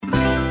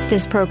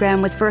This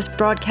program was first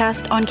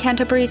broadcast on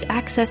Canterbury's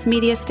access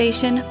media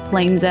station,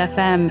 Plains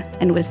FM,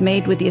 and was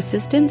made with the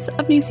assistance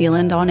of New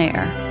Zealand On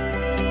Air.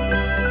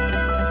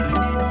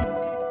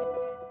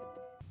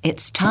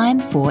 It's time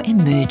for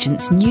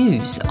Emergence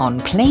News on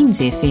Plains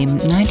FM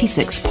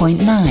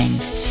 96.9,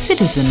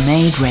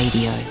 Citizen-made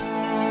radio.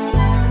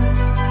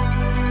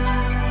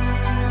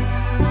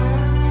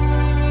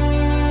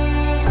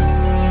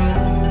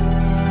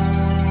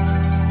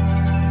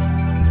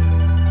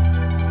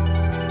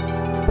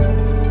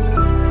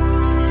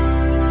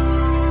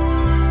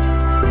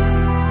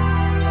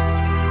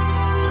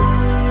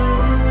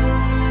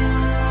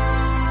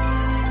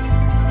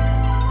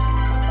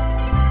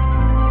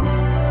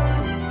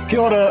 Kia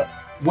ora,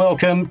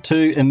 welcome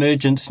to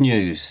Emergence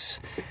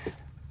News.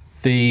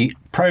 The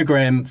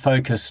program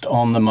focused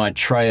on the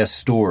Maitreya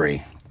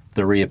story,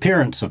 the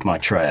reappearance of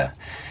Maitreya,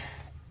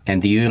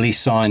 and the early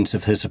signs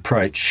of his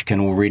approach can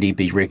already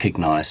be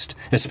recognised,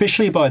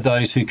 especially by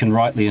those who can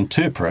rightly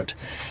interpret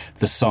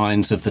the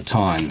signs of the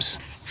times.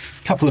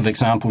 A couple of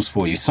examples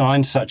for you.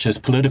 Signs such as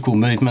political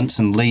movements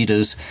and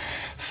leaders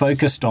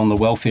focused on the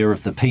welfare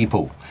of the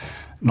people,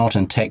 not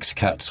in tax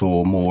cuts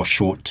or more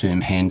short-term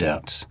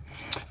handouts.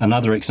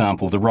 Another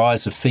example, the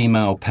rise of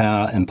female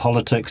power in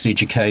politics,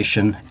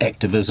 education,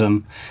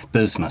 activism,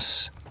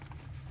 business.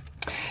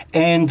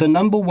 And the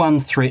number one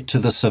threat to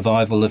the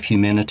survival of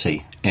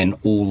humanity and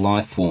all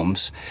life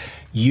forms,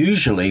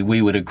 usually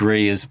we would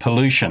agree is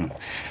pollution.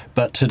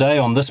 But today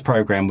on this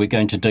program, we're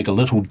going to dig a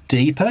little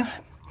deeper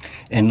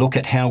and look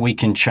at how we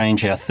can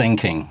change our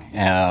thinking,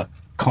 our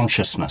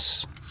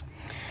consciousness.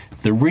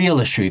 The real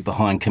issue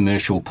behind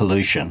commercial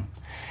pollution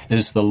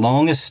is the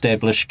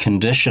long-established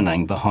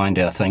conditioning behind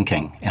our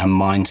thinking, our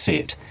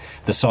mindset,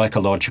 the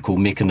psychological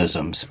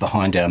mechanisms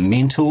behind our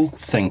mental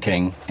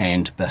thinking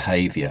and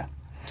behaviour.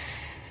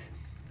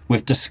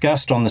 We've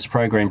discussed on this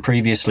program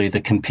previously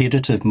the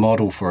competitive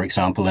model, for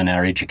example, in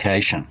our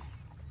education,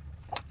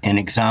 an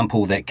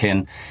example that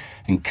can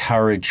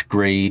encourage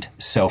greed,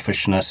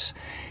 selfishness,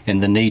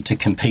 and the need to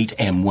compete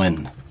and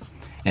win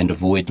and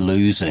avoid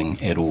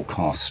losing at all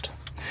cost.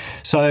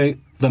 So,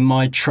 the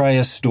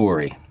Maitreya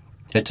story.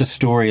 It's a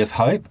story of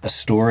hope, a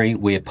story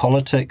where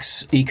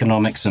politics,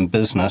 economics and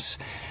business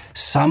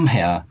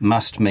somehow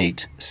must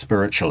meet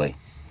spiritually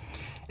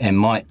and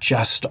might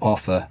just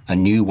offer a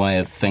new way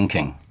of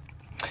thinking.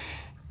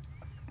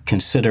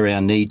 Consider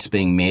our needs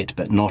being met,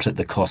 but not at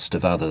the cost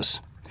of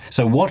others.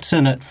 So what's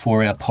in it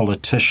for our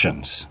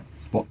politicians?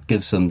 What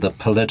gives them the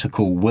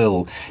political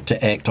will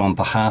to act on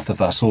behalf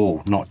of us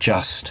all, not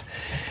just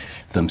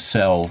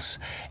themselves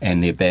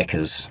and their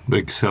backers?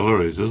 Big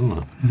salaries, isn't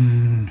it?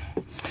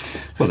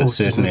 Well, it's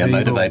certainly a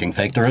motivating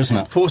factor, isn't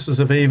it? Forces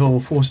of evil,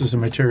 forces of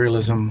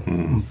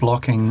materialism,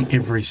 blocking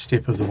every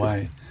step of the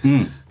way.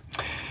 And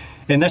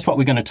that's what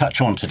we're going to touch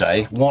on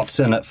today. What's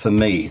in it for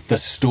me? The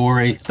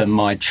story, the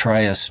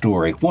Maitreya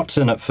story. What's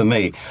in it for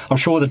me? I'm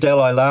sure the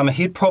Dalai Lama,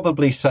 he'd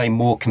probably say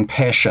more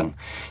compassion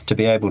to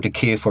be able to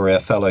care for our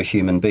fellow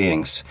human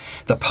beings.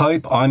 The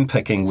Pope I'm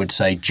picking would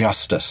say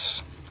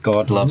justice.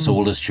 God loves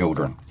all his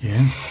children.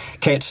 Yeah.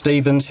 Cat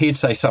Stevens, he'd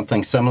say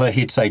something similar.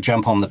 He'd say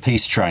jump on the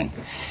peace train.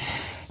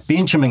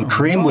 Benjamin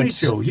Creme would...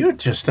 Nigel, you're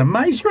just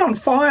amazing. You're on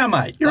fire,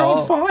 mate. You're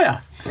on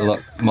fire.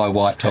 Look, my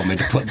wife told me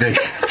to put the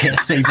Cat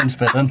Stevens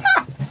bit in.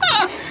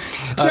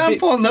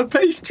 Jump on the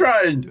peace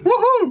train.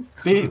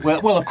 Woohoo!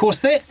 Well, of course,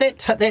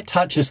 that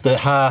touches the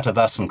heart of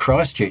us in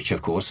Christchurch,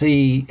 of course.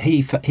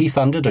 He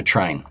funded a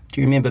train.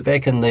 Do you remember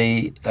back in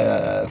the...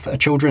 a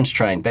children's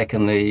train back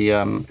in the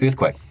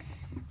earthquake?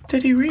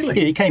 Did he really?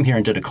 Yeah, he came here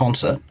and did a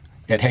concert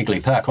at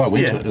Hagley Park. I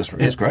went to it.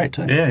 It was great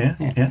too.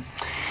 Yeah.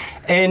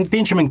 And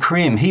Benjamin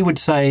Creme, he would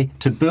say,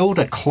 to build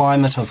a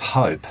climate of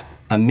hope,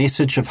 a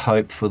message of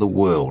hope for the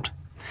world.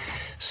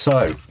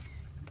 So,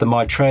 the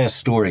Maitreya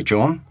story,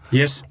 John.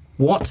 Yes.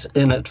 What's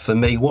in it for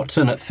me? What's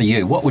in it for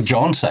you? What would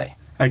John say?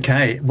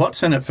 Okay,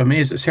 what's in it for me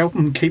is it's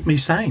helping keep me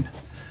sane.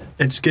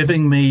 It's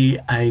giving me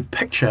a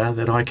picture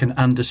that I can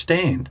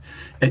understand.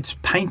 It's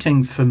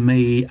painting for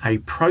me a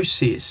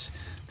process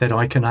that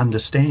I can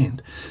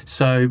understand.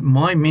 So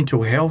my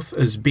mental health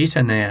is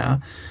better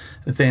now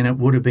than it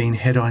would have been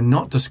had I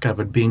not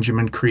discovered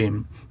Benjamin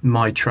Creme,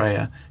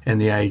 Maitreya, and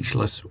the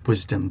Ageless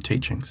Wisdom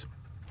teachings.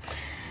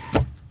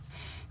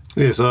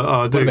 Yes,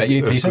 I do. What about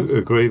you, Peter?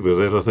 Agree with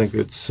that. I think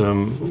it's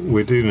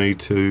we do need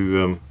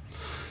to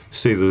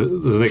see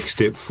the next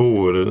step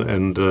forward,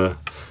 and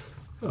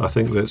I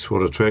think that's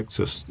what attracts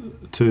us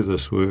to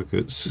this work.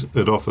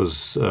 It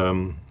offers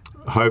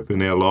hope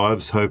in our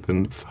lives, hope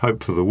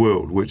for the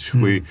world, which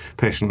we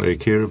passionately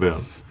care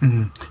about.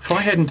 If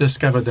I hadn't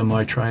discovered the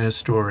Maitreya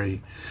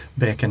story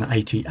back in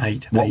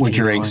 88, what would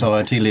your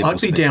anxiety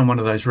levels I'd be down one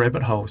of those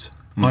rabbit holes.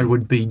 I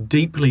would be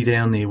deeply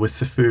down there with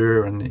the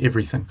fur and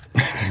everything.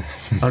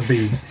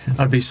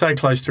 I'd be so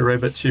close to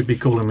rabbits, you'd be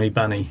calling me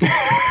Bunny.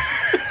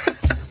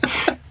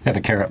 Have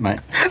a carrot, mate.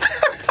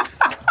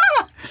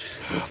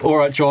 All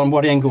right, John,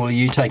 what angle are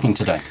you taking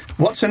today?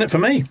 What's in it for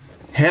me?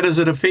 How does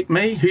it affect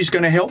me? Who's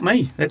going to help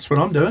me? That's what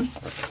I'm doing.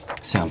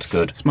 Sounds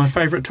good. It's my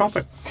favourite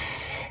topic.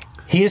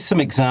 Here's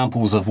some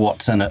examples of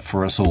what's in it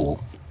for us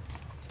all.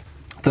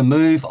 The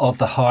move of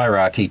the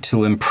hierarchy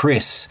to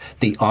impress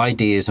the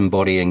ideas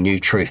embodying new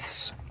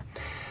truths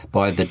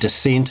by the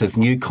descent of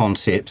new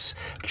concepts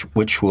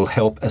which will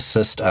help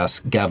assist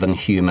us govern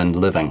human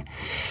living.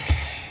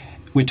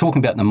 We're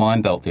talking about the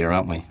mind belt there,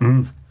 aren't we?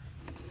 Mm.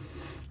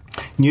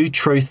 New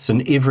truths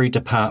in every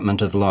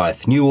department of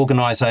life, new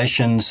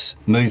organisations,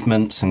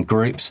 movements and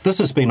groups. This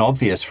has been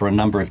obvious for a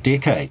number of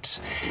decades.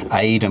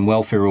 Aid and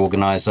welfare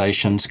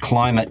organisations,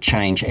 climate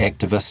change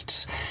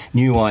activists,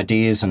 new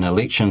ideas and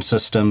election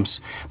systems,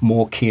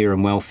 more care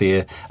and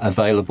welfare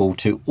available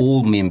to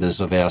all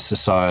members of our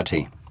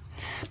society.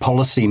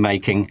 Policy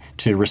making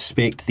to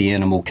respect the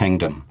animal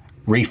kingdom.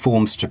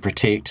 Reforms to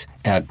protect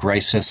our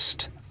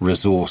greatest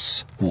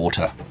resource,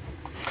 water.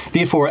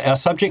 Therefore, our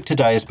subject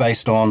today is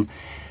based on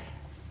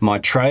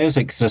Maitreya's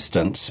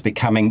existence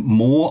becoming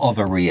more of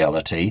a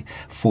reality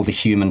for the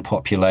human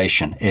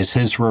population as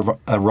his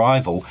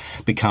arrival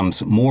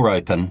becomes more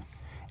open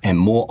and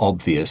more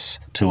obvious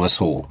to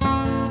us all.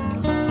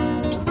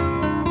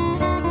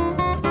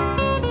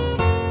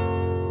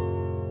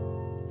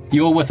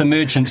 You're with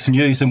Emergence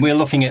News, and we're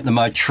looking at the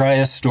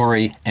Maitreya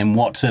story and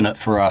what's in it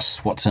for us,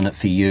 what's in it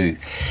for you.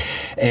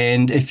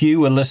 And if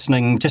you were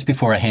listening, just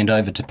before I hand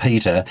over to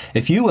Peter,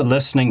 if you were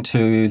listening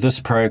to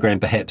this program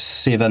perhaps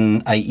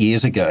 7-8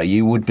 years ago,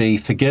 you would be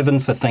forgiven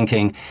for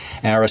thinking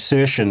our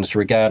assertions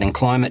regarding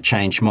climate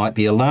change might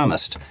be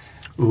alarmist.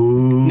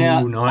 Ooh,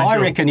 now, Nigel. I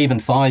reckon even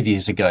 5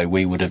 years ago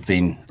we would have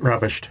been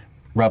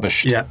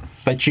Rubbished. Yeah.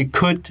 But you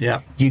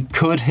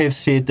could have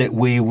said that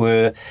we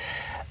were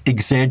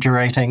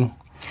exaggerating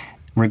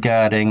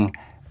regarding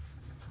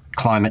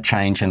climate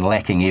change and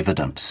lacking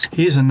evidence.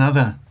 Here's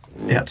another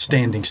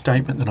outstanding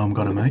statement that I'm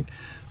going to make.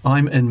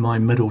 I'm in my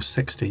middle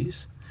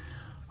 60s.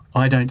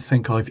 I don't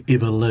think I've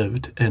ever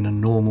lived in a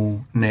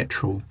normal,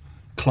 natural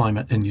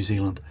climate in New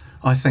Zealand.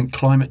 I think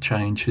climate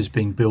change has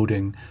been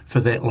building for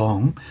that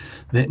long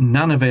that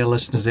none of our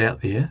listeners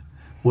out there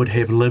would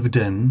have lived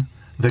in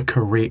the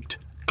correct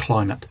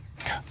climate.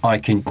 I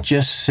can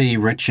just see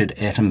Richard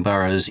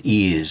Attenborough's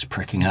ears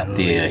pricking up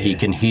there. Yeah. He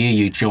can hear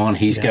you, John.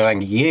 He's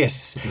going,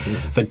 yes.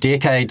 For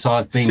decades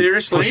I've been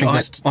pushing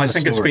this I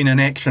think it's been in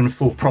action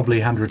for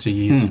probably hundreds of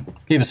years.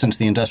 Ever since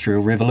the Industrial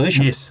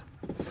Revolution. Yes.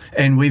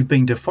 And we've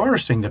been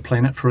deforesting the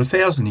planet for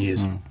 1,000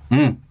 years.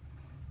 And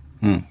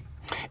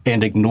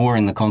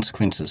ignoring the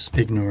consequences.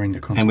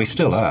 And we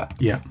still are,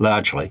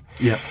 largely.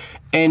 Yeah.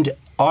 And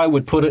I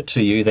would put it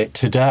to you that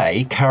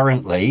today,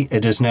 currently,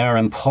 it is now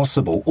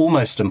impossible,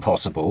 almost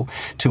impossible,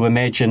 to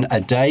imagine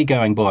a day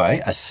going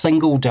by, a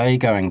single day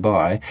going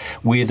by,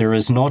 where there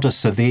is not a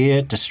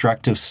severe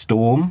destructive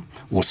storm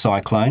or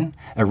cyclone,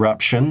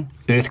 eruption,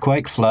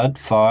 earthquake, flood,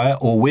 fire,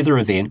 or weather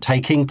event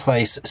taking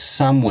place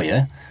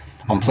somewhere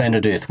on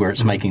planet Earth where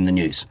it's making the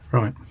news.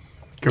 Right.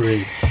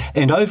 Agreed.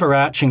 And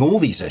overarching all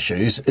these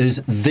issues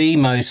is the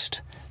most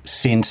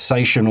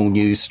sensational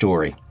news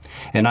story.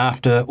 And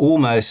after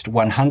almost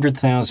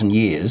 100,000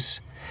 years,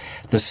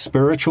 the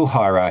spiritual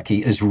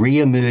hierarchy is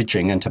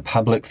re-emerging into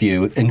public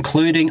view,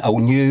 including a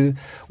new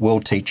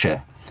world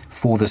teacher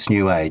for this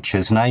new age.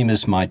 His name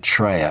is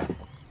Maitreya,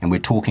 and we're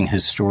talking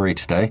his story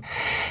today.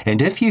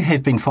 And if you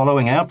have been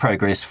following our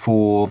progress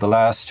for the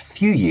last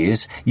few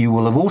years, you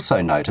will have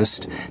also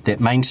noticed that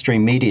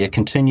mainstream media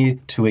continue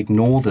to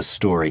ignore this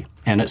story.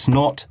 And it's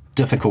not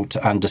difficult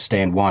to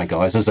understand why,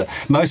 guys, is it?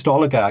 Most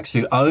oligarchs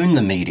who own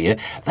the media,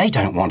 they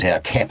don't want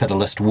our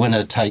capitalist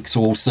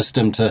winner-takes-all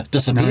system to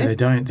disappear. No, they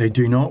don't. They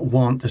do not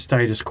want the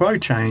status quo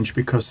change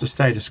because the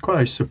status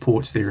quo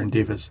supports their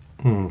endeavours.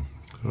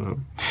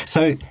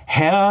 So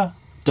how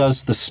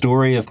does the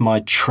story of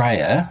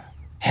Maitreya,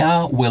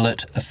 how will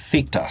it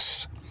affect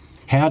us?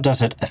 How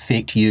does it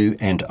affect you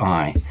and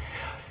I?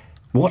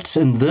 What's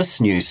in this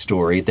news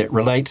story that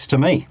relates to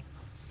me?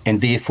 And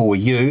therefore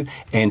you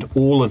and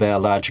all of our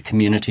larger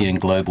community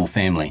and global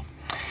family.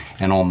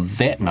 And on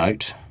that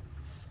note,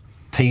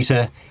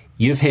 Peter,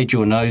 you've had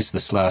your nose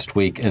this last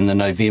week in the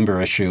November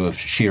issue of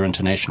Share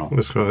International.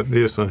 That's right,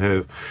 yes I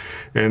have.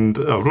 And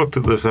I've looked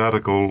at this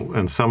article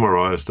and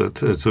summarised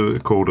it. It's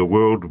called A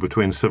World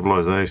Between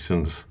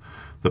Civilizations,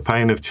 The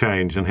Pain of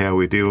Change and How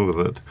We Deal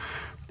with It.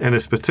 And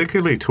it's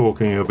particularly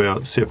talking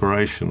about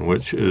separation,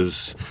 which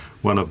is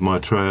one of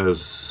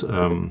Maitreya's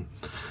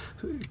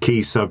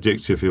key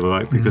subjects, if you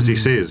like, because he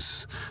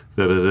says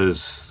that it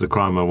is the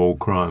crime of all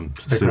crimes.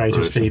 The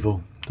greatest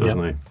evil.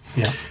 Doesn't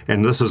he? Yeah.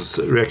 And this is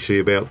actually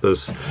about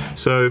this.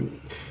 So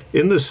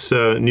in this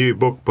new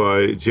book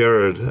by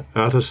Jared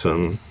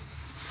Utterson,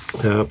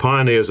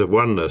 Pioneers of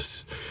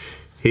Oneness,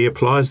 he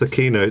applies the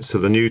keynotes to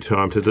the new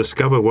time to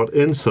discover what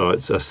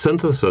insights, a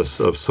synthesis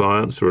of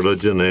science,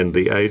 religion and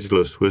the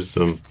ageless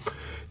wisdom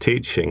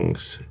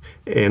teachings,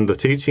 and the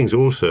teachings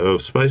also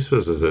of space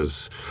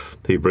visitors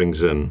he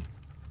brings in.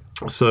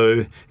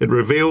 So it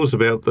reveals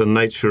about the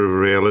nature of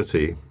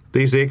reality.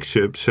 These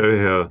excerpts show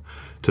how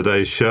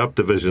today's sharp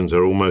divisions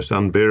are almost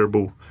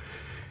unbearable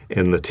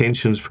and the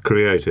tensions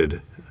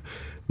created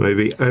may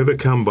be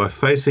overcome by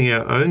facing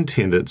our own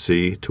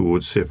tendency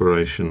towards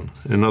separation.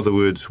 In other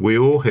words, we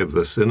all have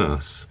this in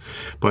us,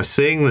 by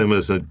seeing them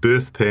as a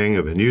birth pang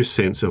of a new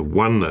sense of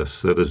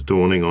oneness that is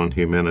dawning on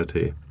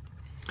humanity.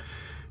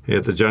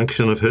 At the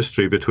junction of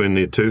history between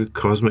the two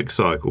cosmic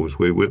cycles,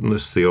 we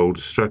witness the old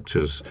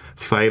structures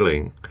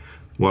failing,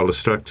 while the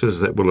structures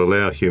that will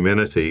allow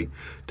humanity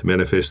to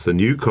manifest the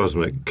new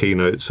cosmic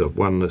keynotes of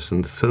oneness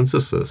and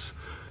synthesis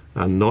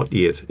are not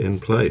yet in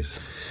place.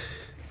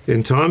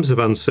 In times of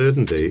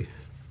uncertainty,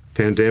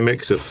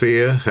 pandemics of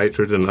fear,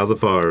 hatred and other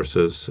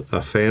viruses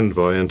are fanned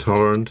by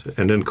intolerant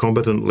and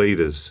incompetent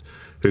leaders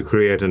who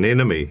create an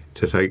enemy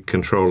to take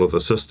control of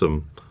the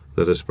system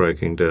that is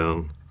breaking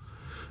down.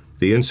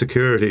 The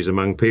insecurities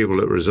among people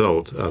that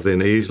result are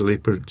then easily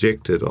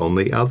projected on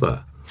the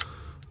other,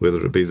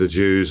 whether it be the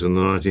Jews in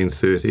the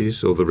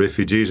 1930s or the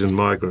refugees and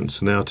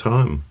migrants in our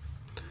time.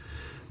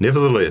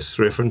 Nevertheless,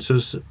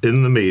 references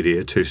in the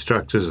media to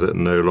structures that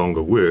no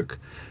longer work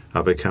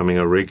are becoming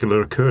a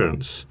regular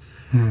occurrence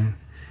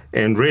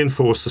and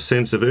reinforce the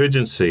sense of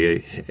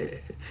urgency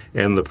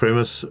and the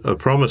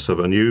promise of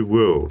a new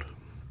world.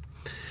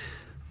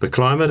 The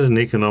climate and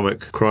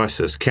economic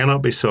crisis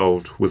cannot be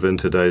solved within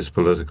today's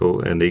political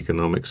and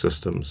economic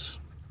systems.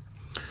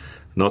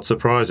 Not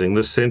surprising,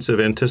 this sense of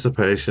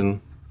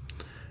anticipation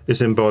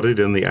is embodied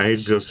in the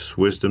ageless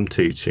wisdom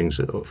teachings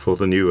for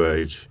the New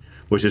Age,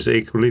 which is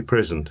equally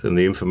present in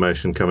the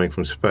information coming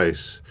from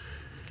space.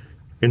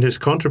 In his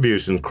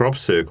contribution, Crop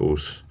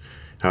Circles,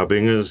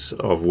 Harbingers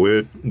of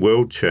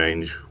World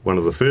Change, one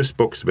of the first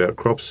books about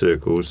crop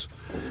circles,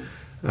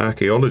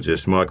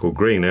 archaeologist Michael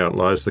Green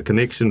outlines the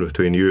connection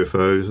between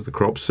UFOs and the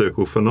crop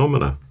circle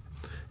phenomena.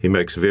 He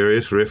makes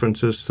various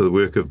references to the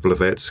work of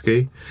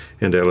Blavatsky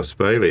and Alice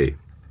Bailey,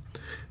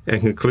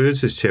 and concludes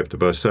his chapter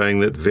by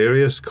saying that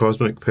various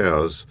cosmic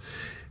powers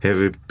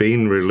have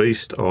been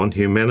released on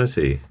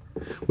humanity.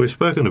 We've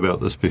spoken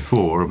about this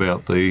before,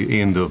 about the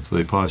end of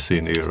the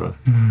Piscean era,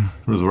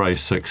 with Ray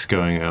 6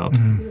 going out,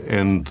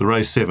 and the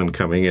Ray 7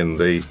 coming in,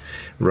 the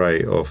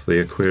ray of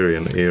the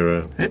Aquarian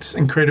era. It's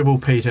incredible,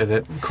 Peter,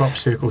 that crop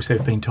circles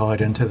have been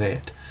tied into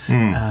that.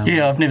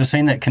 Yeah, I've never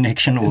seen that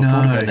connection or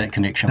thought about that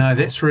connection. No,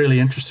 that's really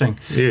interesting.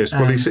 Yes,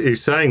 well,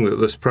 he's saying that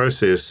this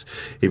process,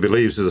 he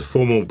believes, is a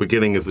formal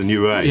beginning of the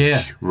New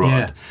Age, right?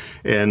 Yeah.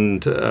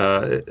 And,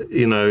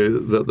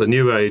 that the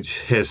New Age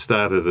has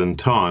started in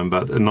time,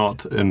 but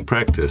not in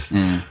practice,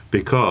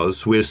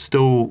 because we're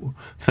still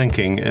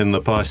thinking in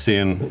the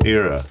Piscean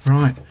era.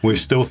 Right. We're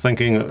still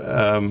thinking,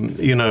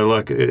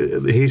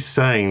 he's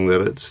saying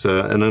that it's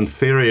an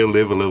inferior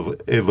level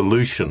of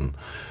evolution,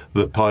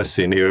 the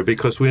Piscean era,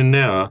 because we're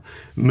now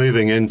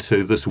moving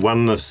into this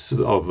oneness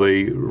of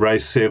the Ray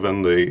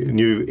 7, the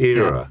new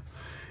era.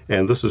 Yeah.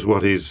 And this is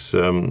what he's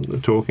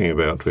talking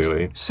about,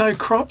 really. So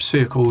crop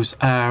circles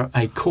are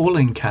a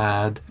calling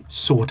card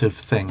sort of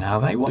thing, are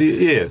they?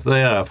 Yeah,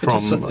 they are.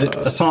 From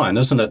a sign,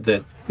 isn't it?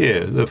 That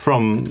they're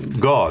from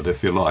God,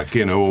 if you like,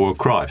 or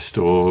Christ,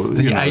 or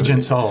the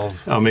agents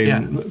of. I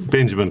mean,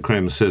 Benjamin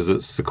Creme says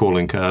it's the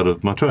calling card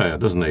of Maitreya,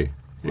 doesn't he?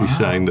 He's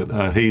saying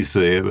that he's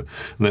there, and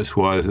that's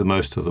why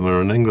most of them are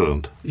in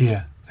England.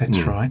 Yeah,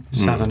 that's right.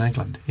 Southern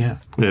England, yeah.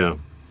 Yeah.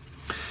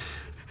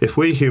 If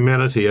we,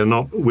 humanity, are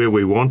not where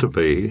we want to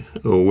be,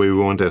 or where we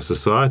want our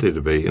society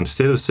to be,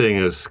 instead of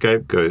seeing a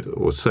scapegoat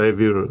or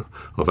saviour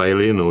of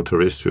alien or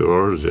terrestrial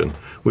origin,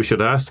 we should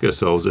ask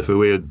ourselves if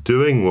we are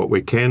doing what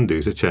we can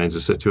do to change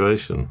the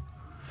situation.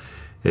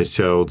 As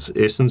Charles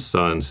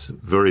Essenstein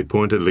very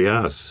pointedly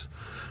asks,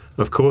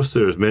 of course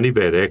there are many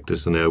bad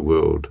actors in our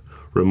world,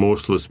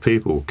 remorseless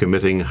people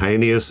committing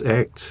heinous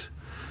acts.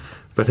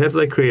 But have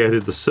they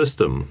created the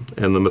system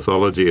and the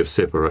mythology of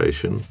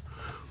separation,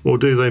 or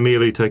do they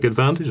merely take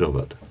advantage of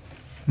it?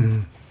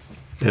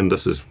 And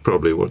this is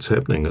probably what's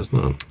happening, isn't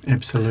it?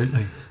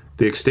 Absolutely.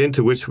 The extent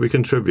to which we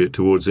contribute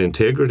towards the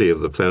integrity of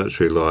the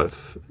planetary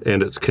life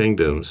and its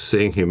kingdoms,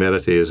 seeing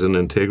humanity as an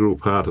integral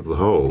part of the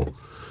whole,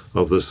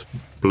 of this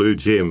blue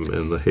gem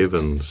in the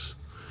heavens,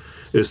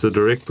 is the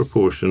direct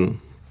proportion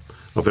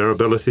of our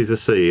ability to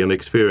see and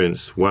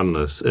experience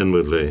oneness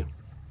inwardly.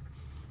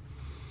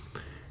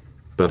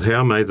 But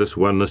how may this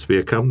oneness be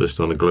accomplished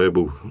on a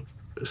global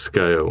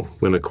scale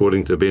when,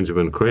 according to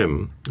Benjamin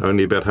Creme,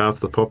 only about half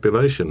the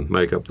population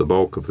make up the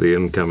bulk of the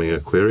incoming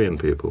Aquarian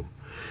people,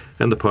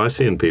 and the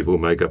Piscean people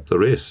make up the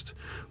rest,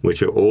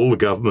 which are all the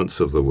governments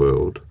of the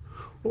world,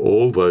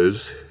 all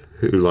those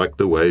who like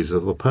the ways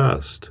of the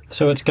past?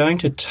 So it's going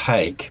to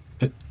take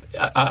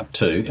up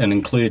to and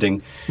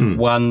including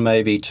 1,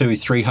 maybe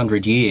 200,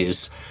 300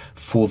 years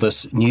for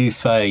this new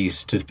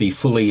phase to be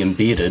fully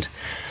embedded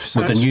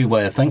with a new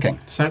way of thinking.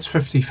 So it's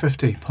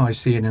 50-50,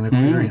 Piscean and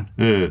Aquarian.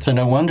 Yeah. So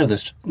no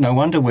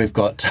wonder we've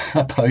got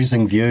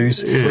opposing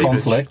views,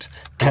 conflict,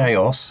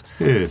 chaos.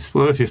 Yes.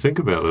 Well, if you think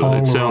about it,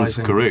 it sounds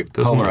correct,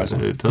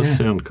 doesn't it? It does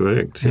sound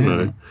correct, you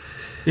know.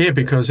 Yeah,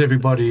 because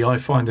everybody I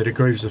find that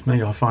agrees with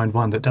me, I find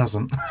one that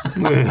doesn't.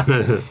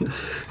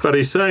 But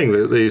he's saying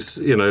that these,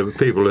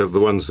 people are the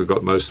ones that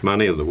got most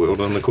money in the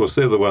world, and of course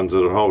they're the ones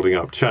that are holding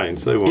up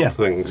chains. They want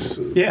things.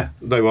 Yeah.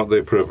 They want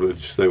their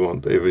privilege. They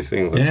want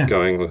everything that's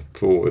going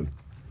forward.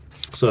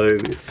 So,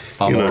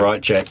 I'm all right,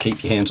 Jack.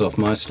 Keep your hands off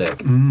my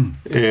stack.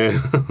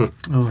 Yeah.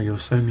 Oh, you're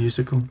so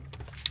musical.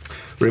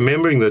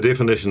 Remembering the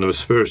definition of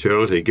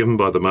spirituality given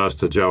by the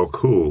Master Zhao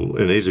Kuhl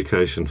in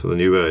Education for the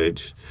New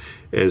Age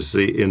as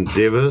the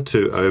endeavour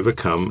to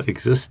overcome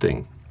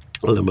existing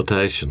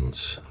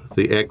limitations.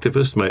 The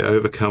activist may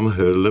overcome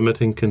her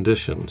limiting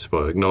conditions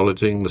by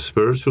acknowledging the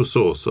spiritual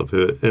source of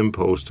her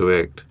impulse to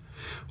act,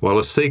 while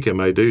a seeker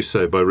may do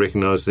so by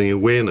recognising the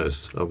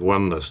awareness of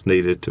oneness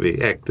needed to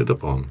be acted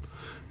upon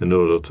in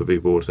order to be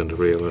brought into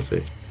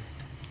reality.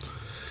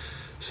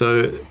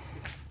 So,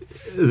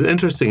 an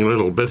interesting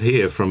little bit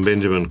here from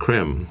Benjamin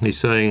Creme. He's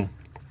saying,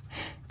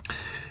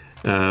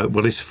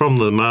 he's from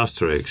the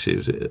Master,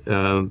 actually.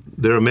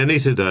 There are many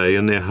today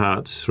in their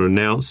hearts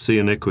renounce the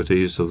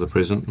iniquities of the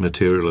present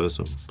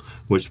materialism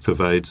which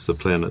pervades the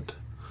planet.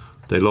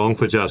 They long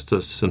for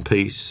justice and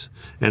peace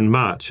and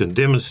march and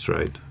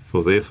demonstrate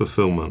for their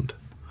fulfillment.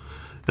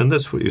 And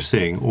that's what you're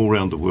seeing all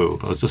around the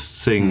world. I was just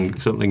seeing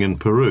something in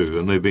Peru,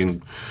 and they've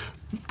been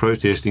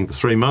protesting for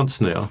 3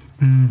 months now,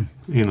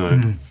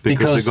 because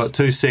they've got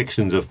two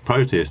sections of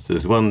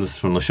protesters. One's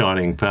from the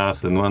Shining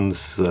Path and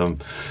one's from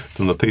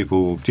the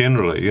people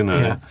generally,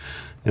 Yeah.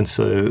 And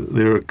so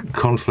they're in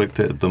conflict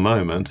at the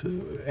moment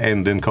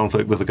and in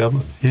conflict with the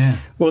government. Yeah.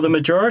 Well, the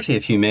majority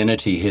of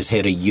humanity has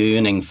had a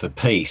yearning for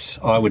peace,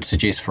 I would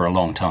suggest, for a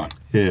long time.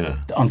 Yeah.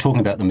 I'm talking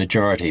about the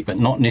majority, but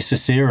not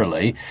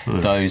necessarily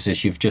those,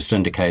 as you've just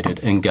indicated,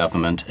 in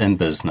government, in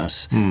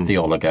business, the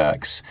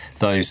oligarchs,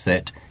 those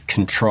that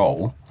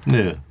control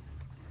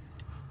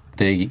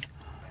the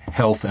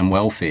health and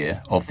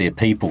welfare of their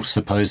people,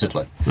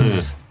 supposedly.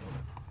 Yeah.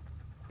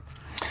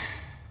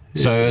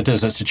 So it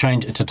is. It's a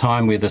change. It's a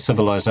time where the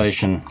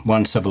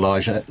one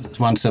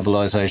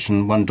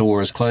civilization, one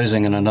door is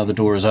closing and another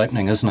door is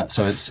opening, isn't it?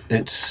 So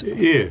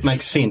it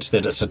makes sense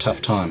that it's a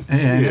tough time.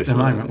 And at the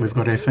moment, we've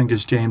got our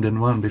fingers jammed in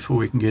one before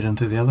we can get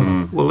into the other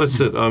one. Well, that's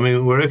it. I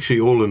mean, we're actually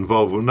all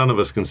involved. None of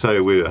us can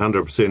say we're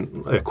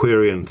 100%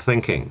 Aquarian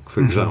thinking,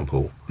 for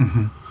example.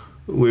 Mm-hmm.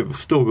 We've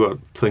still got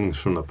things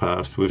from the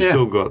past. We've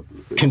still got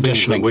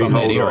conditioning things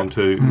that we from hold on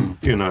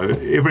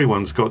to.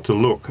 Everyone's got to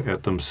look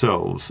at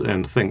themselves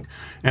and think,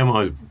 am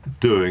I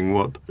doing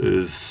what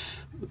is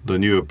the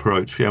new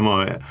approach? Am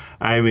I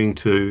aiming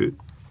to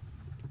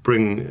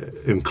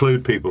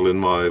include people in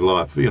my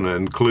life,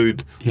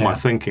 include my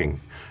thinking,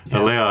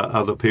 allow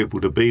other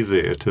people to be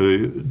there,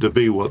 to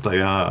be what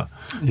they are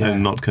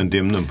and not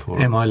condemn them for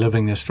it? Am I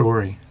living the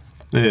story?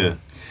 Yeah.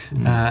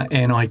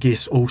 And I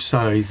guess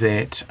also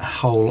that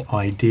whole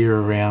idea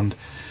around,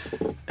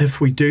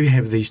 if we do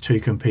have these two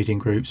competing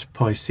groups,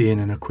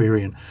 Piscean and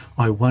Aquarian,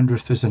 I wonder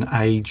if there's an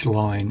age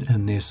line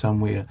in there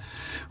somewhere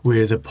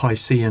where the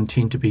Piscean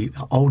tend to be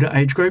the older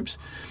age groups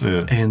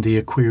and the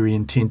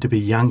Aquarian tend to be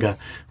younger,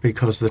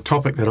 because the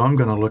topic that I'm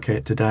going to look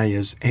at today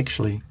is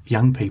actually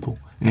young people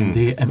and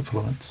their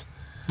influence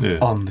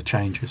on the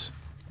changes.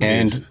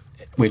 And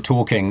we're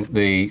talking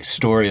the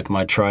story of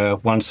Maitreya,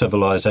 one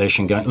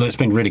civilization going. It's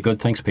been really good.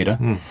 Thanks, Peter.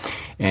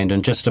 And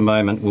in just a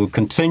moment, we'll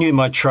continue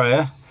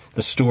Maitreya,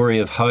 the story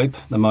of hope,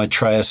 the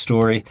Maitreya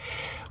story,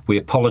 where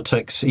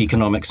politics,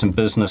 economics and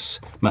business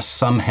must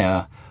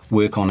somehow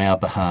work on our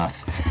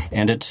behalf.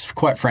 And it's,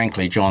 quite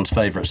frankly, John's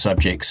favourite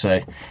subject, so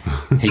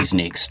he's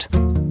next.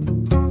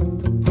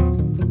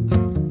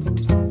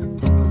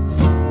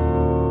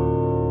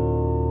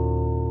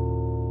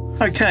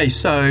 Okay,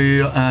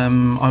 so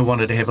I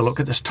wanted to have a look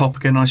at this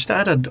topic, and I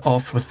started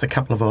off with a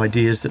couple of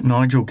ideas that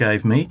Nigel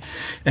gave me,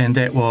 and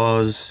that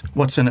was,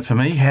 what's in it for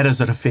me? How does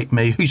it affect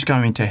me? Who's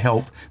going to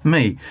help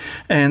me?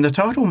 And the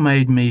title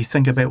made me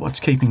think about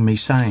what's keeping me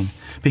sane,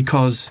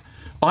 because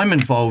I'm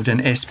involved in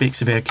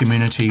aspects of our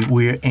community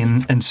where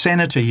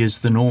insanity is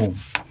the norm.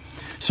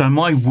 So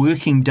my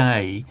working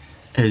day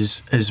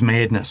is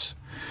madness.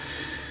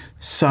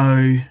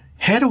 So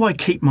how do I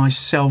keep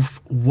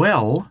myself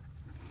well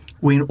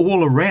when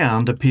all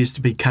around appears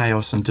to be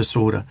chaos and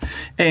disorder?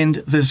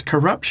 And there's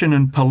corruption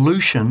and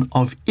pollution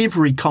of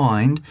every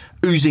kind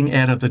oozing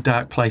out of the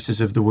dark places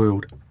of the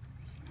world.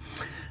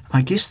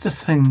 I guess the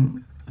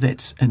thing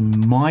that's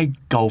in my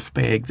golf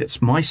bag,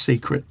 that's my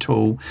secret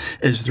tool,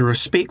 is the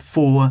respect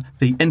for,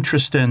 the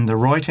interest in the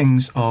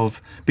writings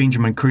of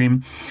Benjamin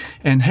Creme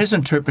and his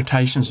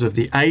interpretations of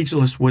the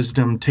ageless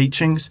wisdom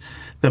teachings,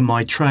 the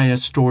Maitreya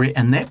story,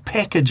 and that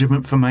package of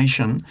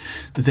information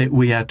that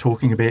we are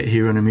talking about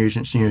here in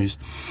Emergence News.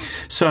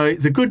 So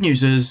the good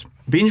news is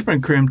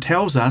Benjamin Creme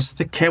tells us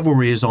the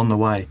cavalry is on the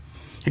way.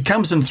 It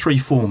comes in three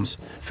forms.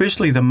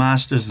 Firstly, the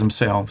masters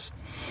themselves.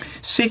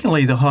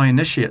 Secondly, the high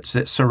initiates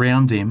that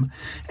surround them.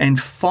 And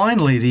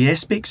finally, the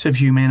aspects of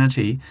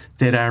humanity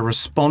that are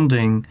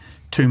responding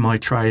to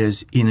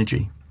Maitreya's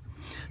energy.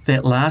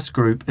 That last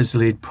group is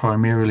led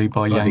primarily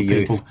by young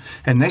people.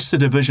 And that's the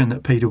division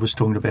that Peter was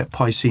talking about,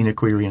 Piscean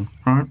Aquarian,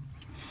 right?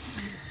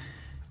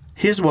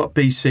 Here's what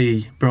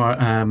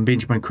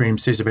Benjamin Creme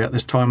says about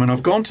this time. And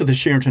I've gone to the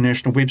Share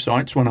International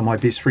website, it's one of my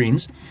best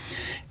friends,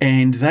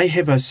 and they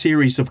have a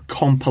series of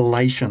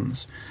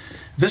compilations.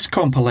 This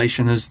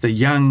compilation is The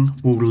Young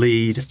Will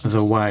Lead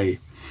the Way.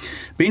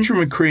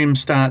 Benjamin Creme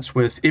starts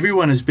with,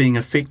 everyone is being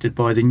affected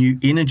by the new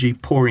energy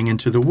pouring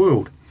into the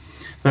world.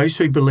 Those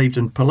who believed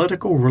in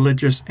political,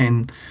 religious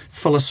and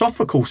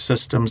philosophical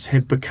systems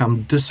have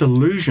become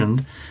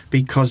disillusioned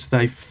because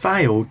they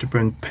failed to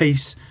bring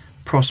peace,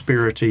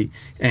 prosperity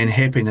and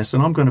happiness.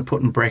 And I'm going to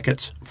put in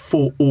brackets,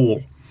 for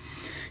all.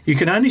 You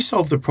can only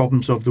solve the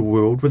problems of the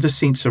world with a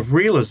sense of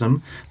realism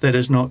that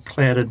is not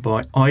clouded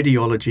by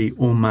ideology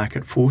or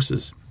market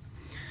forces.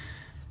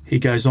 He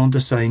goes on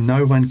to say,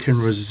 no one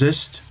can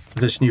resist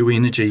this new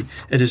energy.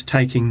 It is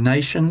taking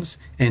nations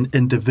and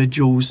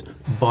individuals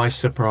by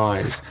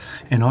surprise.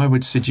 And I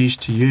would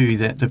suggest to you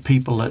that the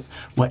people that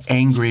were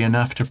angry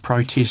enough to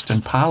protest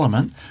in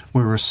Parliament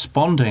were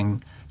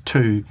responding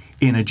to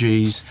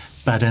energies,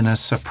 but in a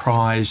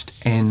surprised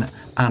and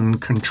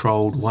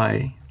uncontrolled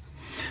way.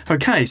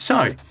 Okay,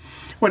 so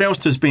what else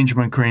does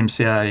Benjamin Creme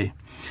say?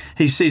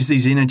 He says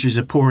these energies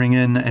are pouring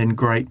in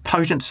great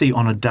potency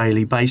on a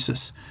daily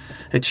basis.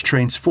 It's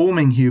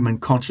transforming human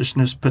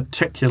consciousness,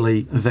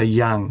 particularly the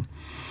young.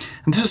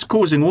 And this is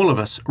causing all of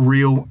us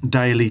real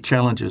daily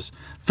challenges,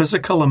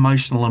 physical,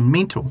 emotional and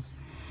mental,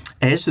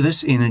 as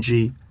this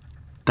energy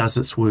does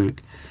its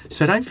work.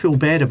 So don't feel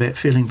bad about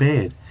feeling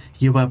bad.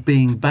 You are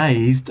being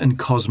bathed in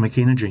cosmic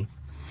energy.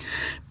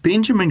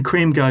 Benjamin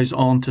Creme goes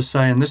on to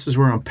say, and this is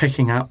where I'm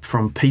picking up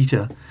from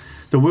Peter,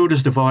 the world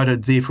is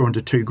divided therefore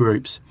into two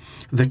groups.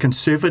 The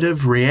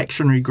conservative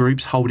reactionary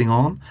groups holding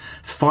on,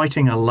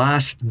 fighting a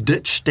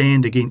last-ditch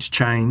stand against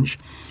change,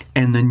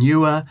 and the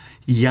newer,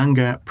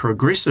 younger,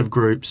 progressive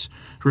groups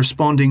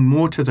responding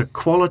more to the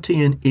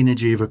quality and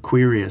energy of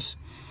Aquarius.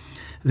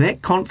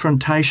 That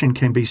confrontation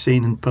can be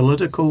seen in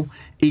political,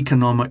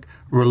 economic,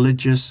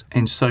 religious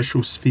and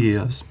social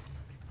spheres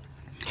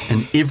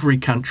in every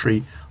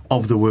country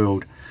of the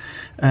world.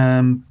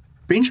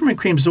 Benjamin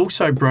Creme's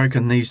also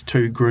broken these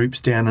two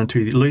groups down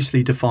into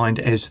loosely defined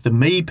as the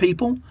me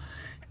people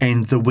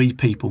and the we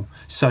people.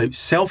 So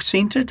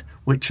self-centered,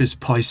 which is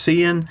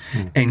Piscean,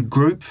 and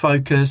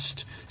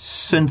group-focused,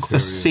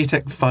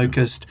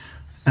 synthetic-focused,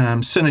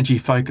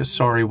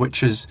 synergy-focused,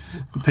 which is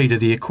Peter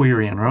the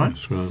Aquarian, right?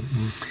 That's right.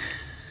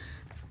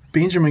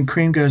 Benjamin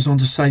Creme goes on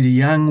to say the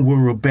young will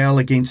rebel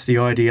against the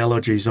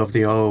ideologies of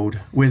the old,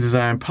 whether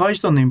they are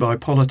imposed on them by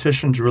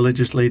politicians,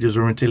 religious leaders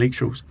or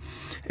intellectuals,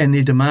 and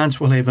their demands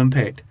will have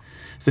impact.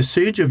 The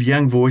surge of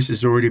young voices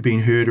has already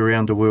been heard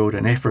around the world,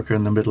 in Africa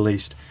and the Middle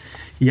East.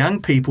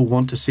 Young people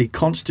want to see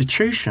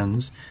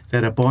constitutions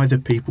that are by the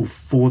people,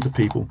 for the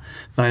people.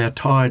 They are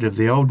tired of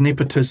the old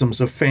nepotisms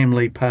of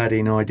family,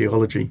 party and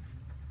ideology.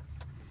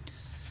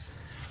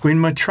 When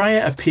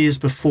Maitreya appears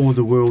before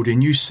the world, a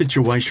new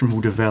situation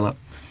will develop.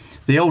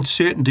 The old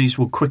certainties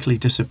will quickly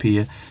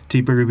disappear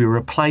to be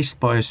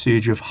replaced by a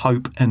surge of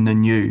hope in the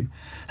new.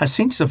 A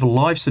sense of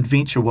life's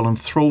adventure will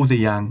enthrall the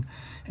young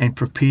and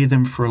prepare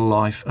them for a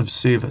life of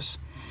service.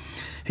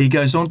 He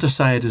goes on to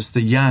say it is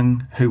the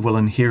young who will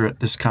inherit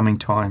this coming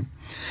time.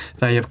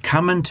 They have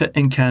come into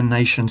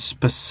incarnation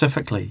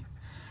specifically.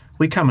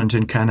 We come into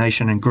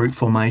incarnation and group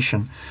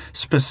formation,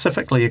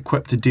 specifically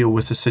equipped to deal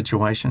with the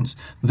situations.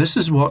 This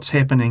is what's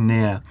happening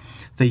now.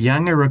 The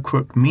young are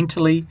equipped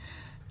mentally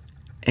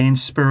and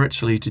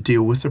spiritually to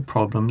deal with the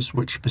problems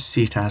which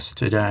beset us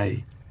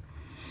today.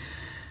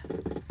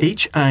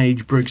 Each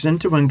age brings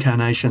into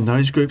incarnation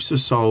those groups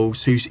of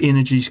souls whose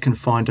energies can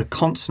find a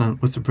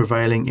consonant with the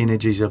prevailing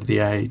energies of the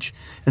age.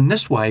 In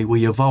this way,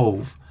 we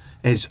evolve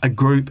as a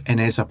group and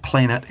as a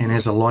planet and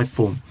as a life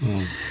form.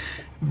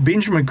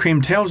 Benjamin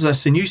Creme tells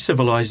us the new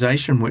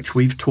civilization, which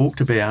we've talked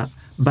about,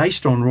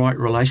 based on right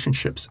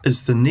relationships,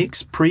 is the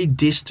next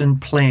predestined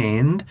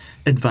planned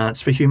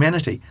advance for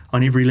humanity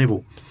on every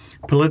level.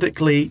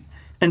 Politically,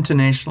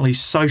 internationally,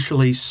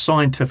 socially,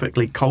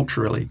 scientifically,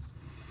 culturally.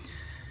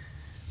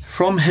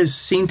 From his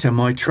centre,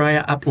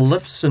 Maitreya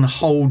uplifts and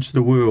holds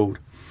the world.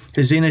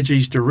 His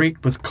energies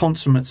direct with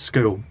consummate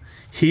skill,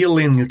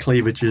 healing the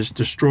cleavages,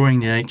 destroying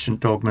the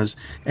ancient dogmas,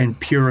 and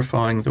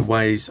purifying the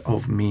ways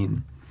of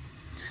men.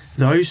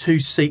 Those who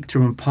seek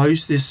to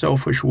impose their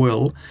selfish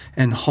will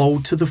and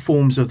hold to the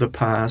forms of the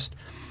past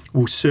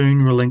will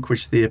soon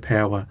relinquish their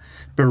power.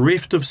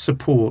 Bereft of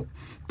support,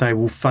 they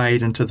will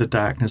fade into the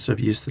darkness of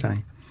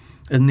yesterday.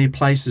 In their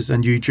places, a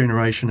new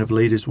generation of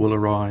leaders will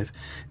arrive,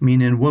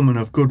 men and women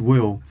of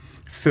goodwill,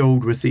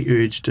 filled with the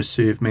urge to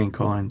serve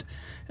mankind.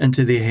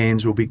 Into their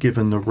hands will be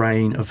given the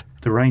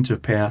reins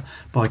of power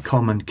by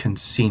common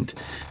consent.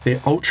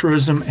 Their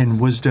altruism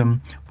and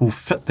wisdom will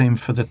fit them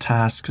for the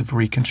tasks of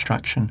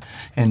reconstruction.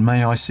 And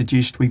may I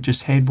suggest we've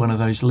just had one of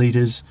those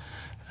leaders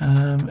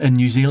in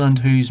New Zealand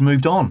who's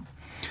moved on,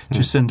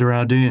 Jacinda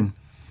Ardern.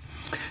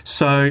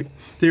 So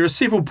there are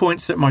several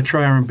points that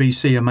Maitreya and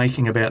BC are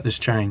making about this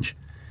change.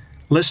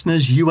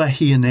 Listeners, you are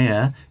here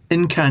now,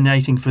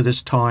 incarnating for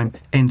this time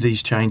and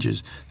these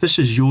changes. This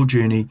is your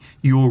journey,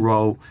 your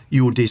role,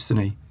 your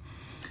destiny.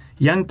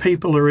 Young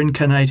people are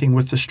incarnating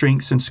with the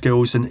strengths and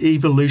skills and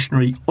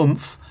evolutionary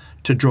oomph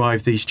to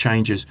drive these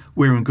changes.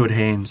 We're in good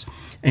hands.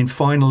 And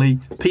finally,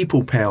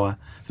 people power,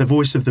 the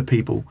voice of the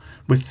people,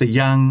 with the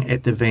young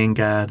at the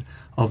vanguard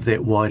of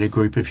that wider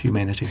group of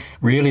humanity.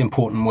 Really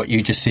important what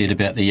you just said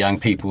about the young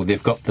people.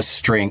 They've got the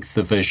strength,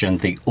 the vision,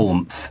 the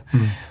oomph.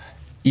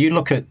 You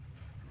look at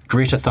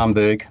Greta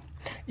Thunberg,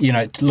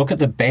 look at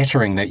the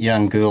battering that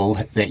young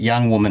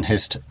woman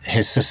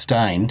has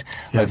sustained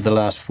over the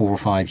last 4 or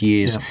 5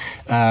 years.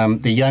 The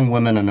young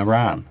women in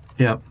Iran.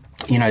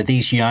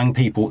 These young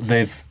people,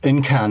 they've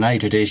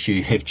incarnated, as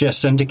you have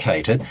just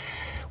indicated,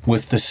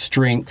 with the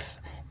strength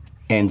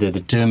and the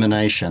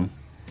determination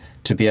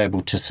to be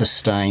able to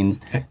sustain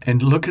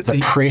and look at the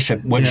pressure,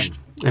 which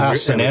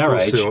us in our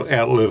age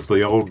outlive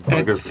the old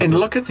buggers. And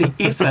look at the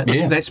effort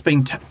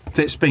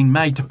that's been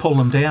made to pull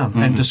them down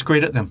and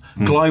discredit them.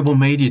 Global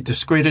media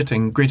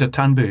discrediting Greta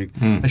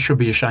Thunberg. They should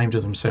be ashamed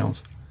of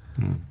themselves.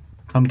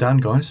 I'm done,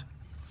 guys.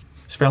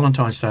 It's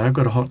Valentine's Day. I've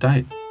got a hot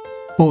date.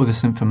 All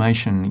this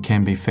information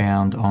can be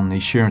found on the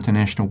Share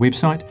International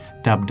website,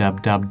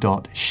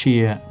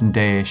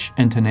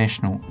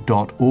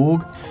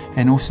 www.share-international.org,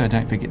 and also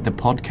don't forget the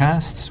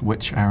podcasts,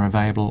 which are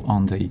available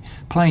on the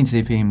Plains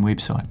FM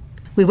website.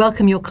 We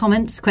welcome your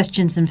comments,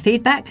 questions and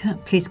feedback.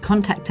 Please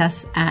contact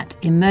us at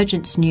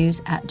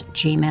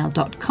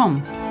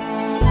emergencenews@gmail.com.